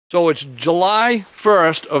So it's July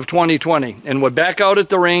 1st of 2020, and we're back out at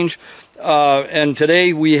the range, and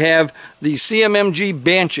today we have the CMMG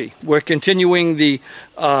Banshee. We're continuing the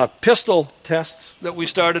pistol tests that we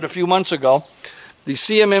started a few months ago. The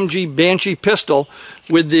CMMG Banshee pistol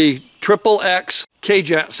with the XXX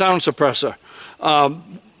KJAT sound suppressor.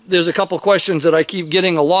 There's a couple questions that I keep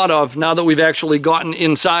getting a lot of now that we've actually gotten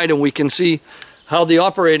inside and we can see how the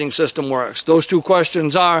operating system works. Those two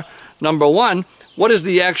questions are, number one, what is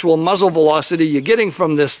the actual muzzle velocity you're getting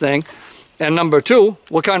from this thing? And number two,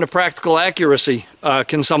 what kind of practical accuracy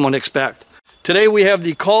can someone expect? Today we have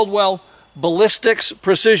the Caldwell Ballistics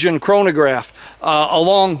Precision Chronograph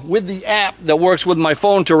along with the app that works with my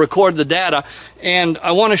phone to record the data, and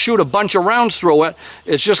I want to shoot a bunch of rounds through it.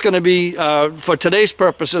 It's just going to be, for today's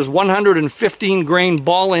purposes, 115 grain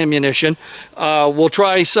ball ammunition. We'll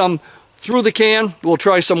try some through the can, we'll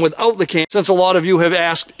try some without the can. Since a lot of you have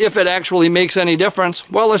asked if it actually makes any difference,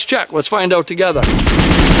 well, let's check. Let's find out together.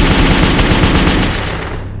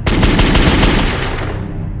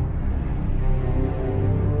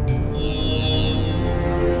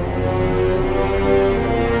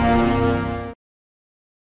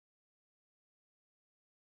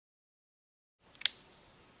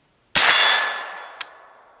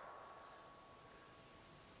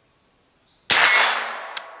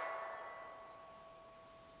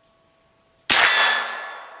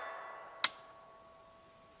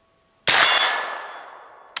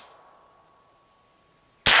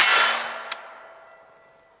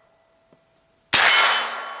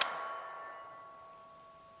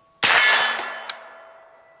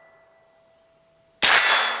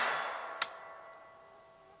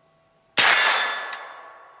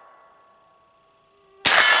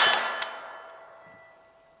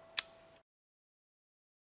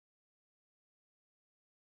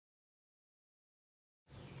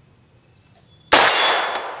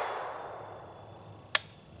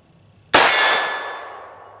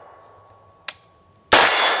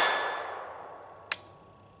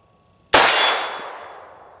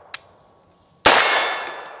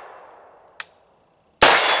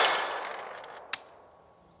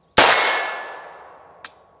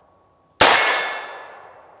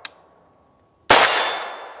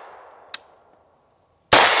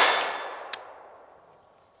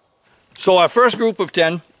 So our first group of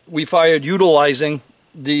 10, we fired utilizing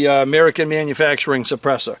the American manufacturing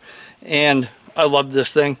suppressor. And I love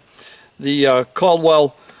this thing. The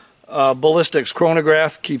Caldwell Ballistics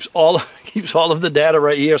Chronograph keeps all of the data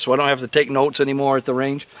right here, so I don't have to take notes anymore at the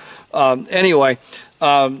range. Anyway,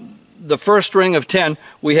 the first string of 10,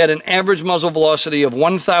 we had an average muzzle velocity of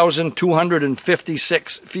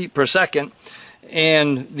 1,256 feet per second,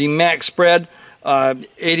 and the max spread,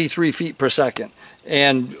 83 feet per second.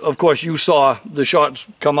 And of course you saw the shots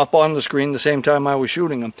come up on the screen the same time I was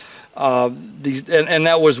shooting them. And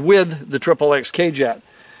that was with the XXX KJAT.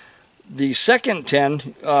 The second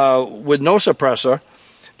 10 with no suppressor,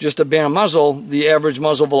 just a bare muzzle, the average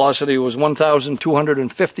muzzle velocity was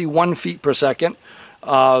 1,251 feet per second.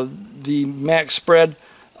 The max spread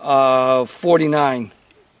 49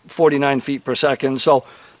 feet per second. So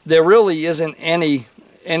there really isn't any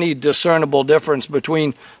discernible difference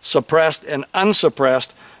between suppressed and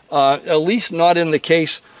unsuppressed, at least not in the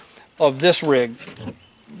case of this rig,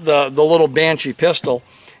 the little Banshee pistol,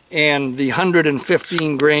 and the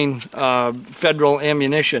 115 grain federal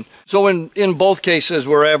ammunition. So in both cases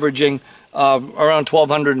we're averaging around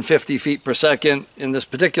 1,250 feet per second. In this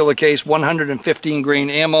particular case, 115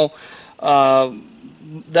 grain ammo.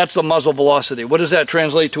 That's the muzzle velocity. What does that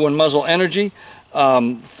translate to in muzzle energy?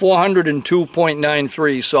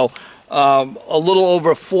 402.93, so a little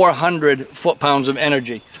over 400 foot-pounds of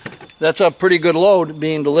energy. That's a pretty good load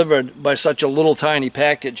being delivered by such a little tiny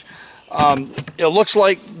package. It looks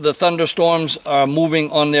like the thunderstorms are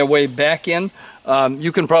moving on their way back in.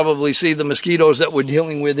 You can probably see the mosquitoes that we're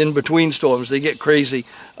dealing with in between storms. They get crazy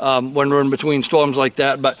when we're in between storms like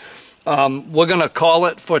that, but we're going to call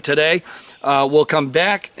it for today. We'll come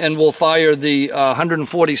back and we'll fire the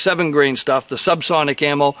 147 grain stuff, the subsonic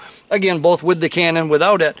ammo, again, both with the cannon,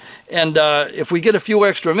 without it. And if we get a few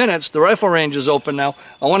extra minutes, the rifle range is open now.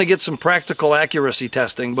 I want to get some practical accuracy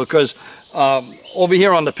testing because over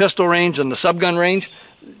here on the pistol range and the subgun range,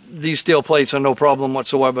 these steel plates are no problem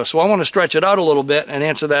whatsoever. So I want to stretch it out a little bit and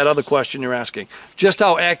answer that other question you're asking. Just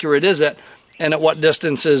how accurate is it? and at what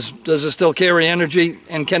distances does it still carry energy,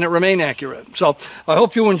 and can it remain accurate? So I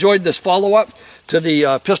hope you enjoyed this follow-up to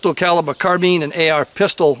the pistol caliber carbine and AR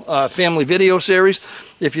pistol family video series.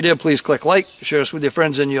 If you did, please click like, share us with your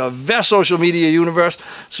friends in your vast social media universe,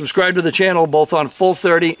 subscribe to the channel both on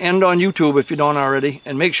Full30 and on YouTube if you don't already,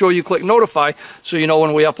 and make sure you click notify so you know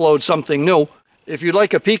when we upload something new. If you'd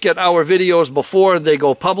like a peek at our videos before they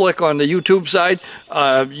go public on the YouTube side,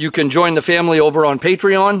 you can join the family over on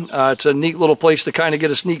Patreon. It's a neat little place to kind of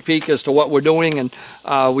get a sneak peek as to what we're doing, and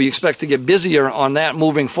we expect to get busier on that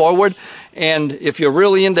moving forward. And if you're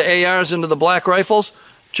really into ARs, into the black rifles,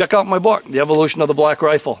 check out my book, The Evolution of the Black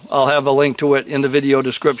Rifle. I'll have a link to it in the video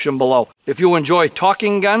description below. If you enjoy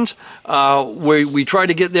talking guns, we try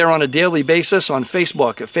to get there on a daily basis on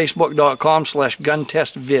Facebook at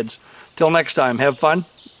facebook.com/guntestvids. Till next time, have fun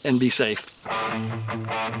and be safe.